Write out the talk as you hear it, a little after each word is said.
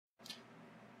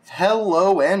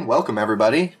Hello and welcome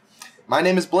everybody. My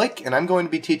name is Blake and I'm going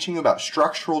to be teaching you about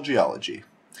structural geology.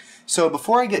 So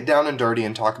before I get down and dirty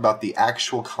and talk about the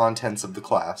actual contents of the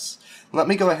class, let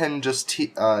me go ahead and just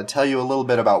tell you a little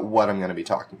bit about what I'm going to be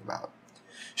talking about.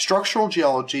 Structural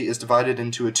geology is divided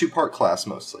into a two-part class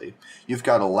mostly. You've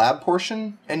got a lab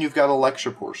portion and you've got a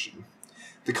lecture portion.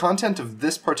 The content of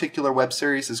this particular web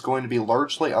series is going to be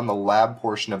largely on the lab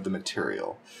portion of the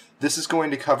material. This is going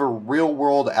to cover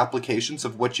real-world applications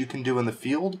of what you can do in the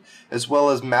field, as well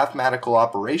as mathematical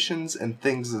operations and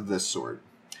things of this sort.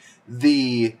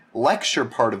 The lecture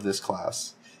part of this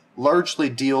class largely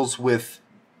deals with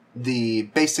the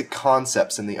basic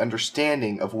concepts and the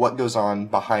understanding of what goes on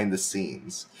behind the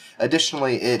scenes.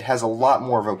 Additionally, it has a lot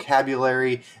more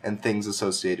vocabulary and things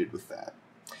associated with that.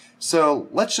 So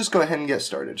let's just go ahead and get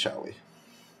started, shall we?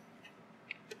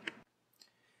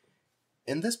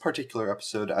 In this particular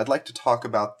episode, I'd like to talk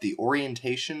about the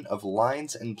orientation of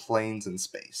lines and planes in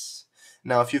space.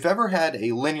 Now, if you've ever had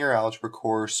a linear algebra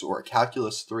course or a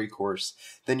calculus 3 course,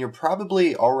 then you're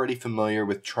probably already familiar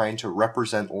with trying to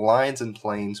represent lines and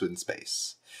planes in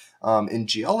space. In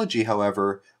geology,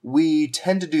 however, we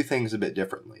tend to do things a bit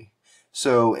differently.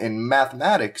 So in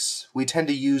mathematics, we tend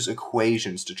to use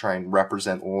equations to try and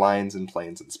represent lines and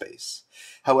planes in space.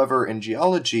 However, in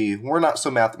geology, we're not so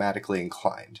mathematically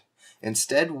inclined.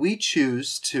 Instead, we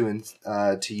choose to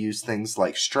use things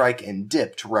like strike and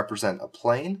dip to represent a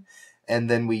plane, and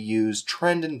then we use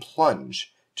trend and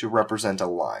plunge to represent a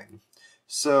line.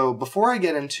 So before I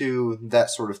get into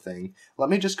that sort of thing, let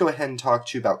me just go ahead and talk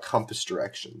to you about compass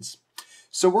directions.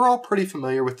 So we're all pretty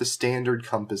familiar with the standard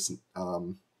compass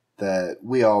that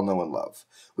we all know and love.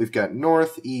 We've got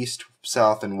north, east,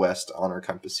 south, and west on our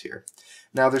compass here.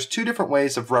 Now there's two different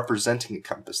ways of representing a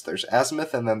compass. There's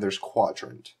azimuth and then there's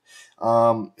quadrant.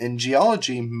 In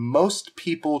geology, most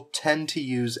people tend to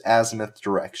use azimuth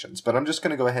directions, but I'm just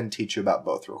going to go ahead and teach you about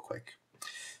both real quick.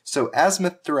 So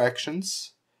azimuth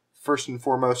directions, first and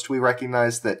foremost, we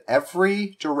recognize that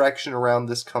every direction around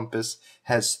this compass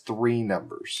has 3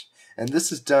 numbers. And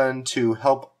this is done to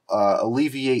help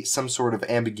alleviate some sort of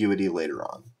ambiguity later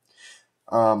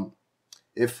on.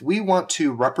 If we want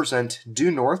to represent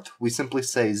due north, we simply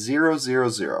say 0, 0,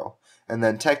 0, and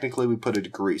then technically we put a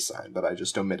degree sign, but I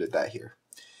just omitted that here.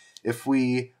 If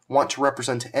we want to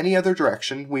represent any other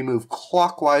direction, we move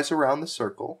clockwise around the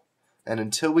circle, and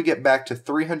until we get back to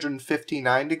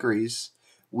 359 degrees,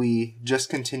 we just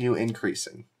continue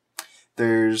increasing.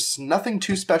 There's nothing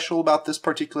too special about this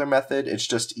particular method. It's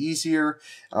just easier.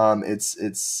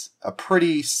 It's a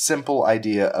pretty simple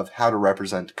idea of how to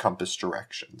represent compass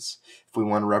directions. If we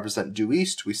want to represent due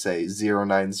east, we say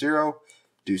 090.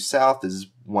 Due south is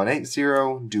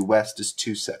 180. Due west is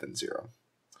 270.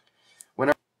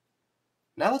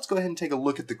 Now let's go ahead and take a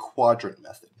look at the quadrant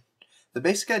method. The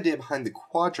basic idea behind the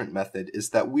quadrant method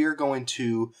is that we are going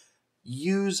to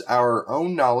use our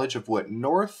own knowledge of what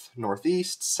north,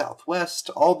 northeast,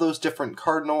 southwest, all those different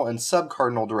cardinal and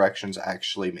subcardinal directions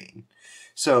actually mean.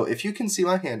 So if you can see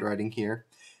my handwriting here,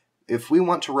 if we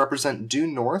want to represent due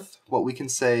north, what we can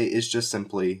say is just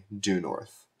simply due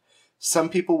north. Some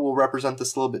people will represent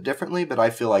this a little bit differently, but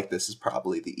I feel like this is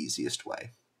probably the easiest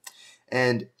way.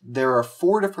 And there are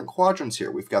 4 different quadrants here.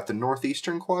 We've got the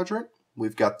northeastern quadrant,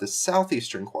 we've got the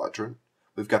southeastern quadrant,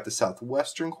 we've got the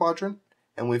southwestern quadrant,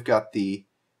 and we've got the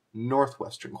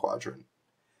northwestern quadrant.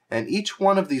 And each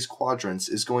one of these quadrants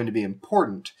is going to be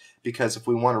important because if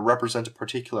we want to represent a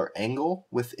particular angle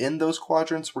within those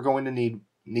quadrants, we're going to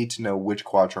need to know which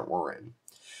quadrant we're in.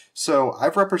 So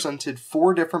I've represented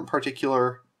 4 different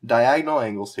particular diagonal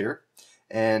angles here,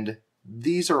 and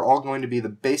these are all going to be the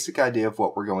basic idea of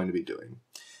what we're going to be doing.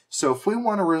 So if we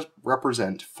want to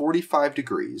represent 45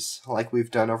 degrees, like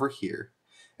we've done over here,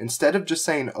 instead of just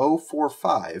saying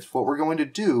 045, what we're going to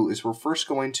do is we're first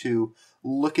going to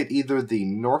look at either the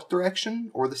north direction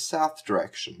or the south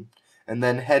direction, and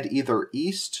then head either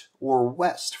east or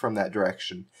west from that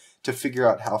direction to figure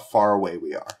out how far away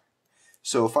we are.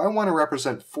 So if I want to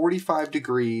represent 45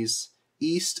 degrees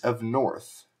east of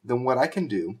north, then what I can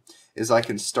do is I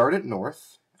can start at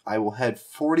north, I will head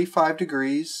 45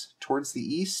 degrees towards the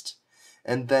east,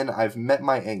 and then I've met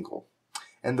my angle.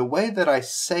 And the way that I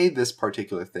say this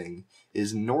particular thing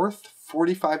is north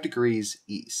 45 degrees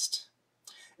east.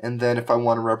 And then if I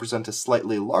want to represent a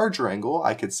slightly larger angle,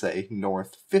 I could say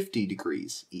north 50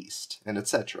 degrees east, and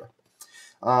etc.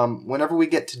 Whenever we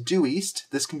get to due east,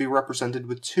 this can be represented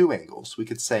with 2 angles. We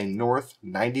could say north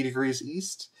 90 degrees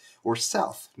east or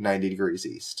south 90 degrees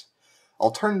east.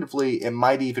 Alternatively, it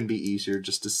might even be easier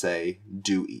just to say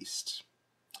due east.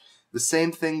 The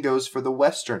same thing goes for the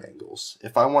western angles.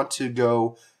 If I want to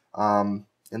go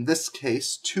in this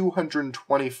case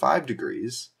 225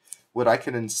 degrees, what I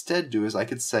can instead do is I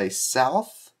could say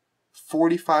south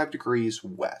 45 degrees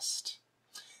west.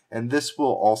 And this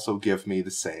will also give me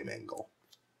the same angle.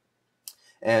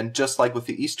 And just like with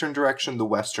the eastern direction, the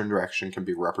western direction can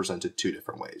be represented two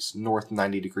different ways. North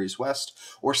 90 degrees west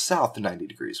or south 90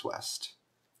 degrees west.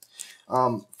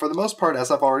 For the most part,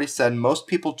 as I've already said, most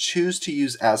people choose to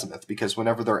use azimuth because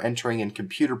whenever they're entering in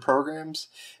computer programs,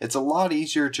 it's a lot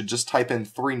easier to just type in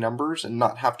 3 numbers and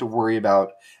not have to worry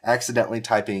about accidentally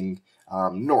typing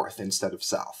north instead of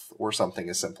south or something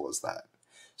as simple as that.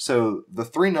 So the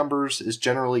 3 numbers is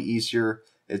generally easier.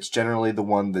 It's generally the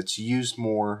one that's used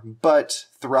more, but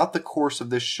throughout the course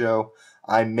of this show,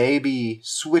 I may be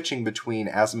switching between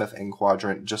azimuth and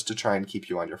quadrant just to try and keep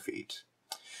you on your feet.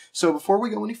 So before we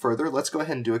go any further, let's go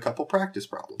ahead and do a couple practice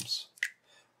problems.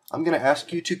 I'm going to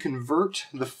ask you to convert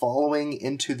the following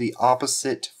into the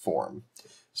opposite form.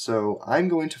 So I'm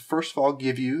going to first of all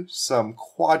give you some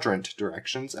quadrant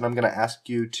directions, and I'm going to ask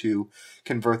you to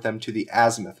convert them to the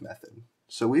azimuth method.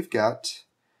 So we've got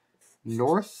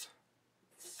north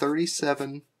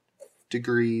 37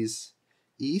 degrees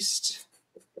east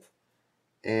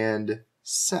and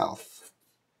south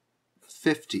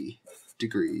 50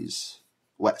 degrees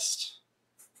west.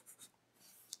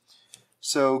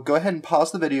 So go ahead and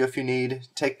pause the video if you need.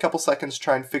 Take a couple seconds,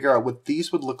 try and figure out what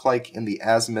these would look like in the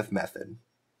azimuth method.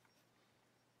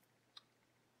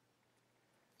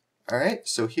 Alright,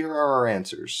 so here are our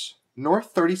answers.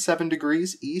 North 37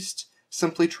 degrees east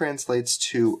simply translates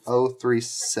to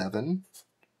 037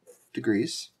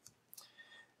 degrees.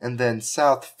 And then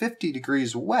south 50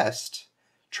 degrees west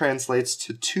translates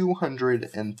to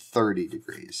 230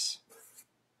 degrees.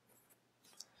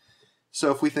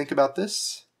 So if we think about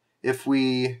this, if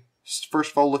we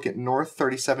first of all look at north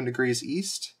 37 degrees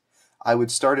east, I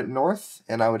would start at north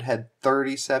and I would head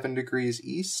 37 degrees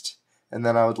east, and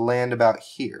then I would land about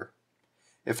here.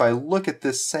 If I look at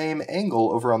this same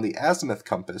angle over on the azimuth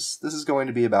compass, this is going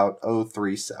to be about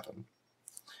 037.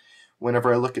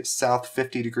 Whenever I look at south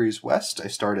 50 degrees west, I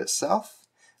start at south,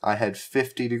 I head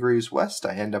 50 degrees west,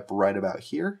 I end up right about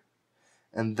here.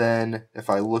 And then if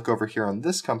I look over here on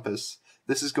this compass,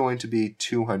 this is going to be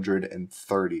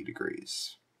 230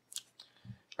 degrees.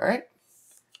 Alright,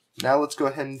 now let's go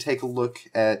ahead and take a look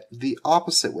at the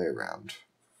opposite way around.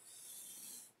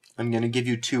 I'm going to give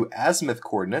you 2 azimuth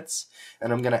coordinates,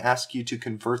 and I'm going to ask you to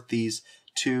convert these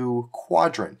to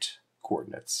quadrant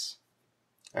coordinates.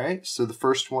 Alright, so the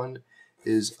first one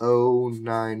is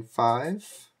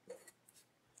 095,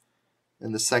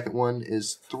 and the second one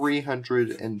is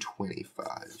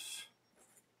 325.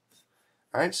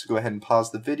 Alright, so go ahead and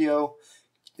pause the video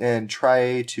and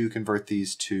try to convert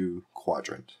these to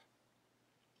quadrant.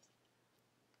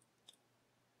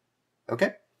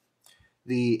 Okay,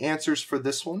 the answers for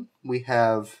this one, we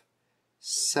have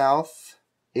south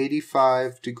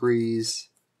 85 degrees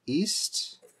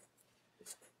east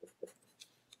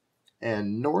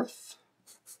and north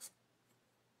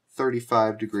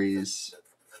 35 degrees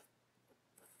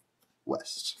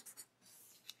west.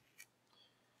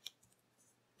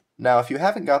 Now, if you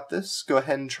haven't got this, go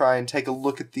ahead and try and take a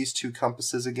look at these 2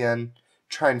 compasses again.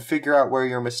 Try and figure out where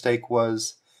your mistake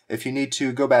was. If you need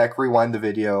to, go back, rewind the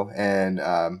video, and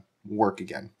work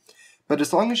again. But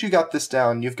as long as you got this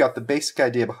down, you've got the basic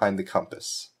idea behind the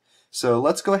compass. So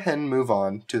let's go ahead and move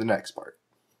on to the next part.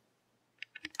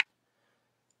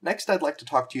 Next, I'd like to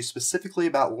talk to you specifically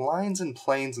about lines and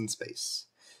planes in space.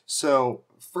 So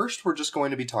first, we're just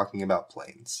going to be talking about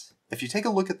planes. If you take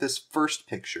a look at this first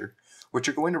picture, what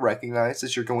you're going to recognize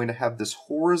is you're going to have this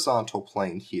horizontal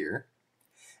plane here,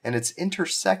 and it's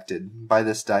intersected by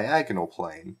this diagonal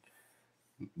plane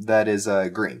that is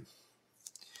green.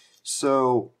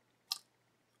 So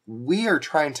we are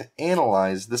trying to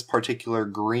analyze this particular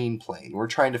green plane. We're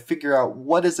trying to figure out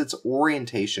what is its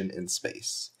orientation in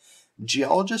space.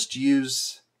 Geologists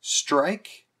use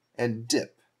strike and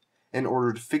dip in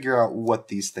order to figure out what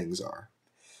these things are.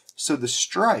 So the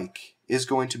strike is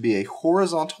going to be a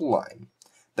horizontal line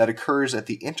that occurs at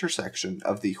the intersection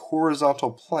of the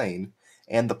horizontal plane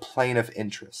and the plane of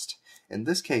interest. In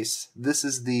this case, this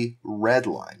is the red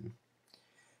line.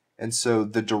 And so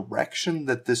the direction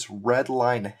that this red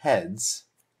line heads,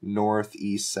 north,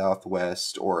 east, south,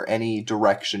 west, or any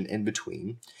direction in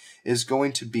between, is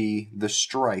going to be the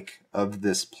strike of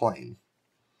this plane.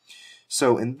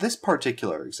 So in this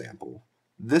particular example,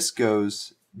 this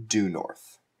goes due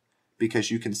north,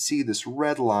 because you can see this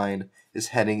red line is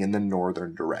heading in the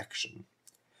northern direction.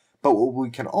 But what we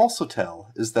can also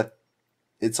tell is that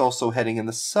it's also heading in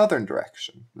the southern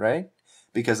direction, right?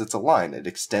 because it's a line. It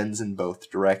extends in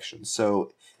both directions.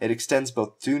 So it extends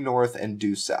both due north and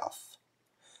due south.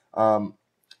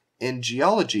 In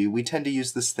geology, we tend to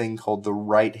use this thing called the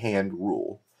right-hand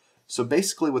rule. So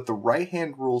basically what the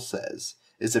right-hand rule says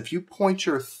is if you point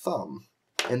your thumb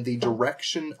in the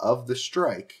direction of the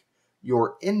strike,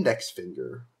 your index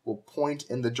finger will point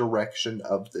in the direction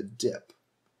of the dip.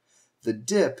 The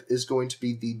dip is going to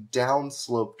be the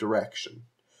downslope direction.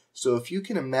 So if you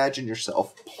can imagine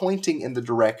yourself pointing in the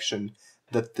direction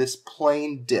that this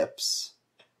plane dips,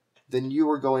 then you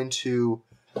are going to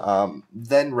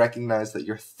then recognize that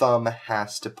your thumb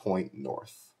has to point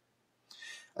north.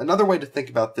 Another way to think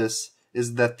about this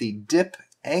is that the dip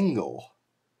angle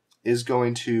is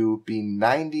going to be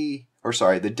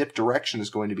the dip direction is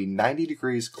going to be 90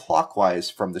 degrees clockwise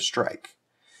from the strike.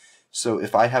 So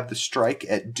if I have the strike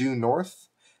at due north,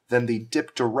 then the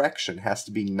dip direction has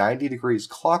to be 90 degrees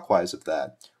clockwise of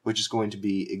that, which is going to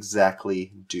be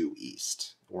exactly due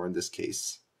east, or in this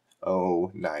case,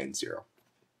 090.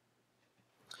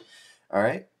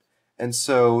 Alright, and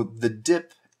so the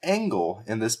dip angle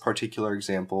in this particular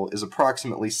example is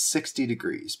approximately 60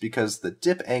 degrees because the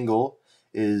dip angle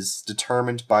is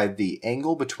determined by the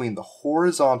angle between the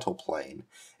horizontal plane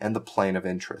and the plane of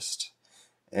interest.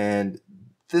 And in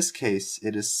this case,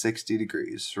 it is 60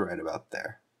 degrees, right about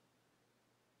there.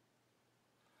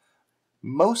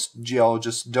 Most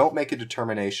geologists don't make a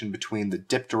determination between the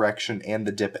dip direction and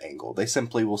the dip angle. They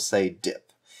simply will say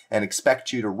dip and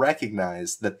expect you to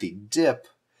recognize that the dip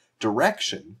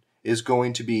direction is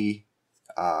going to be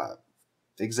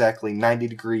exactly 90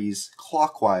 degrees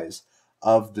clockwise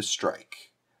of the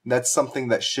strike. That's something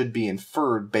that should be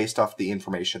inferred based off the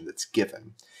information that's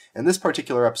given. In this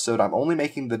particular episode, I'm only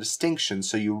making the distinction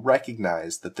so you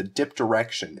recognize that the dip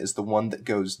direction is the one that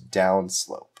goes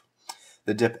downslope.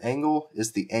 The dip angle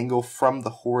is the angle from the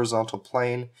horizontal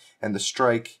plane, and the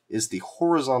strike is the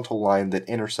horizontal line that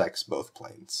intersects both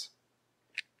planes.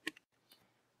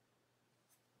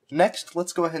 Next,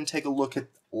 let's go ahead and take a look at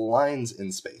lines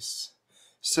in space.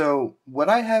 So what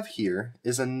I have here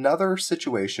is another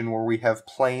situation where we have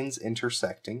planes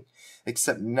intersecting,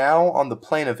 except now on the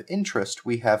plane of interest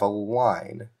we have a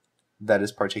line that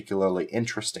is particularly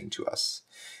interesting to us.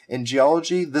 In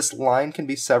geology, this line can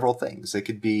be several things. It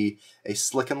could be a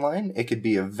slicken line, it could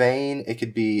be a vein, it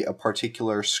could be a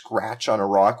particular scratch on a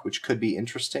rock, which could be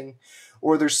interesting,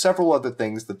 or there's several other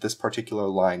things that this particular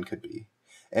line could be.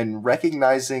 And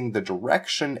recognizing the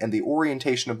direction and the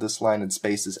orientation of this line in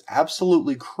space is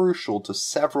absolutely crucial to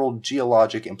several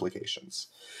geologic implications.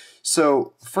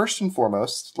 So, first and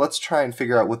foremost, let's try and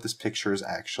figure out what this picture is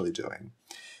actually doing.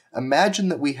 Imagine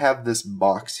that we have this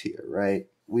box here, right?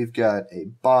 We've got a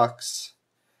box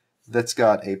that's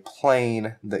got a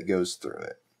plane that goes through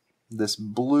it. These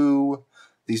blue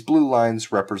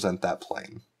lines represent that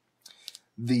plane.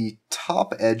 The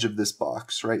top edge of this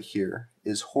box right here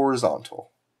is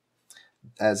horizontal,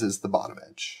 as is the bottom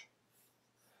edge.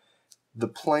 The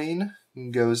plane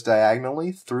goes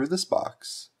diagonally through this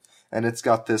box, and it's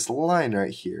got this line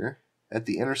right here at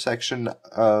the intersection,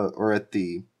 or at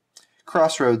the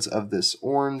crossroads of this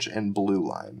orange and blue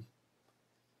line.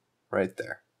 Right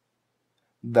there.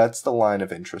 That's the line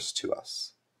of interest to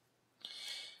us.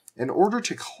 In order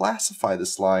to classify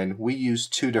this line, we use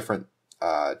two different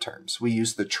terms. We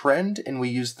use the trend and we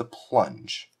use the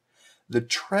plunge. The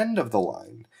trend of the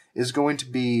line is going to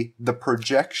be the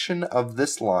projection of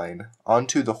this line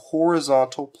onto the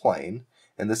horizontal plane,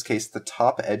 in this case the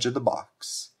top edge of the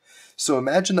box. So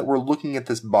imagine that we're looking at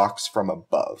this box from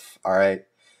above, alright?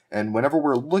 And whenever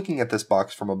we're looking at this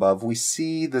box from above, we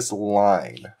see this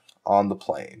line on the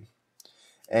plane.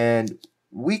 And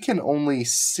we can only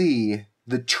see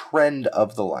the trend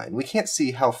of the line. We can't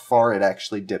see how far it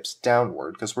actually dips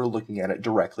downward because we're looking at it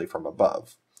directly from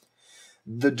above.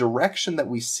 The direction that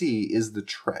we see is the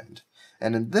trend.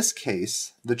 And in this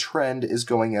case, the trend is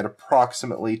going at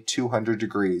approximately 200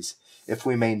 degrees if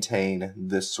we maintain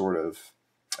this sort of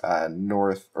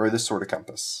this sort of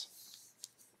compass.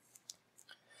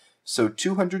 So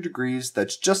 200 degrees,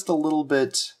 that's just a little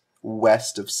bit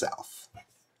west of south.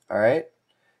 Alright?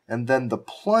 And then the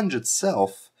plunge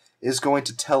itself is going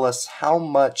to tell us how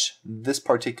much this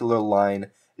particular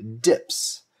line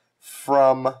dips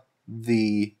from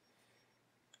the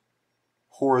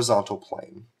horizontal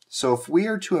plane. So if we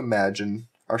are to imagine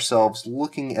ourselves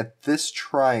looking at this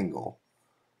triangle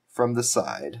from the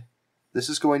side, this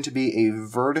is going to be a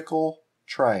vertical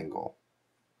triangle,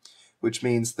 which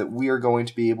means that we are going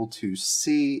to be able to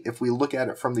see, if we look at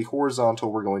it from the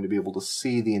horizontal, we're going to be able to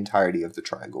see the entirety of the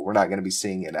triangle. We're not going to be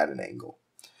seeing it at an angle.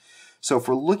 So if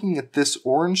we're looking at this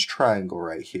orange triangle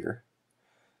right here,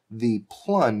 the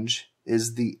plunge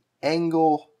is the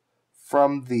angle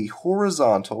from the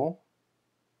horizontal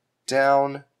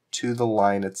down to the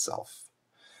line itself.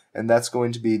 And that's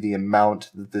going to be the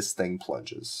amount that this thing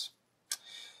plunges.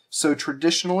 So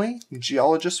traditionally,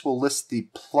 geologists will list the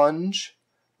plunge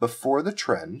before the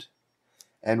trend,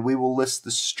 and we will list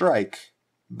the strike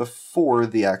before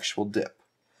the actual dip.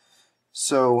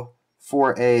 So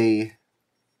for a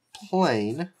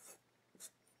plane,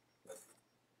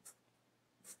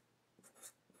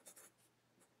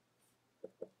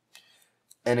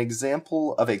 an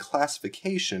example of a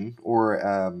classification, or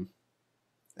an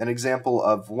example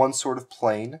of one sort of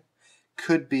plane,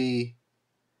 could be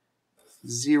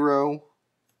 0,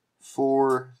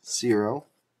 4, 0,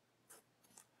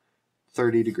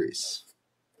 30 degrees.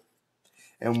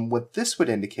 And what this would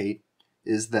indicate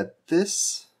is that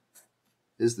this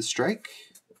is the strike,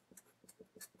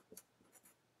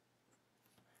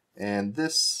 and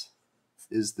this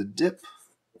is the dip,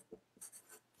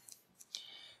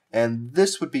 and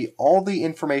this would be all the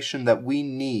information that we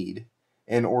need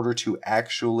in order to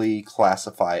actually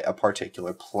classify a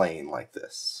particular plane like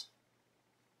this.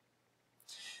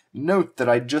 Note that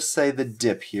I just say the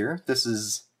dip here. This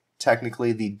is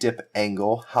technically the dip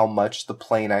angle, how much the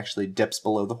plane actually dips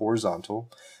below the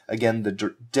horizontal. Again, the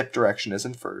dip direction is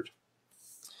inferred.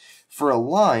 For a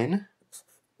line,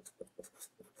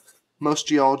 most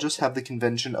geologists have the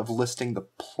convention of listing the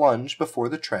plunge before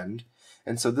the trend,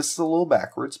 and so this is a little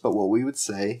backwards, but what we would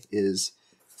say is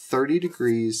 30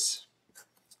 degrees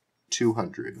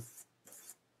 200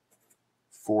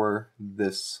 for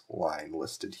this line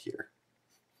listed here.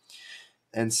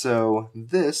 And so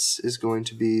this is going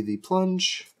to be the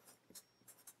plunge,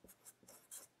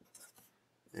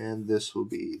 and this will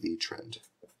be the trend.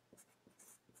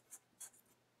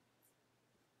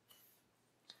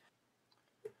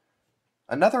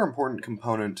 Another important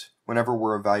component whenever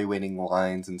we're evaluating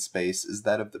lines in space is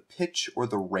that of the pitch or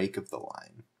the rake of the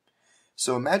line.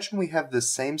 So imagine we have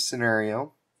this same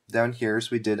scenario down here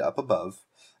as we did up above.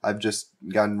 I've just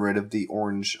gotten rid of the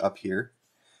orange up here.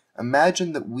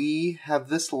 Imagine that we have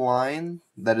this line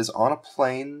that is on a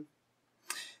plane,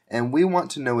 and we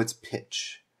want to know its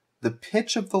pitch. The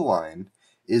pitch of the line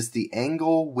is the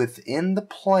angle within the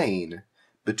plane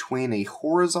between a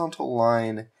horizontal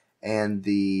line and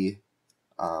the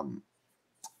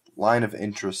line of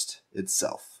interest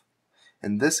itself.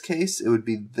 In this case, it would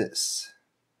be this.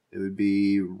 It would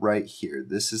be right here.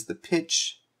 This is the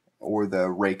pitch or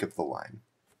the rake of the line.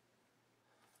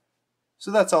 So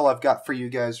that's all I've got for you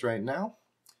guys right now.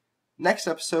 Next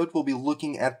episode, we'll be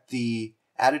looking at the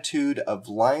attitude of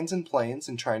lines and planes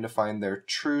and trying to find their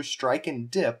true strike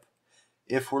and dip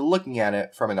if we're looking at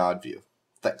it from an odd view.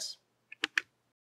 Thanks.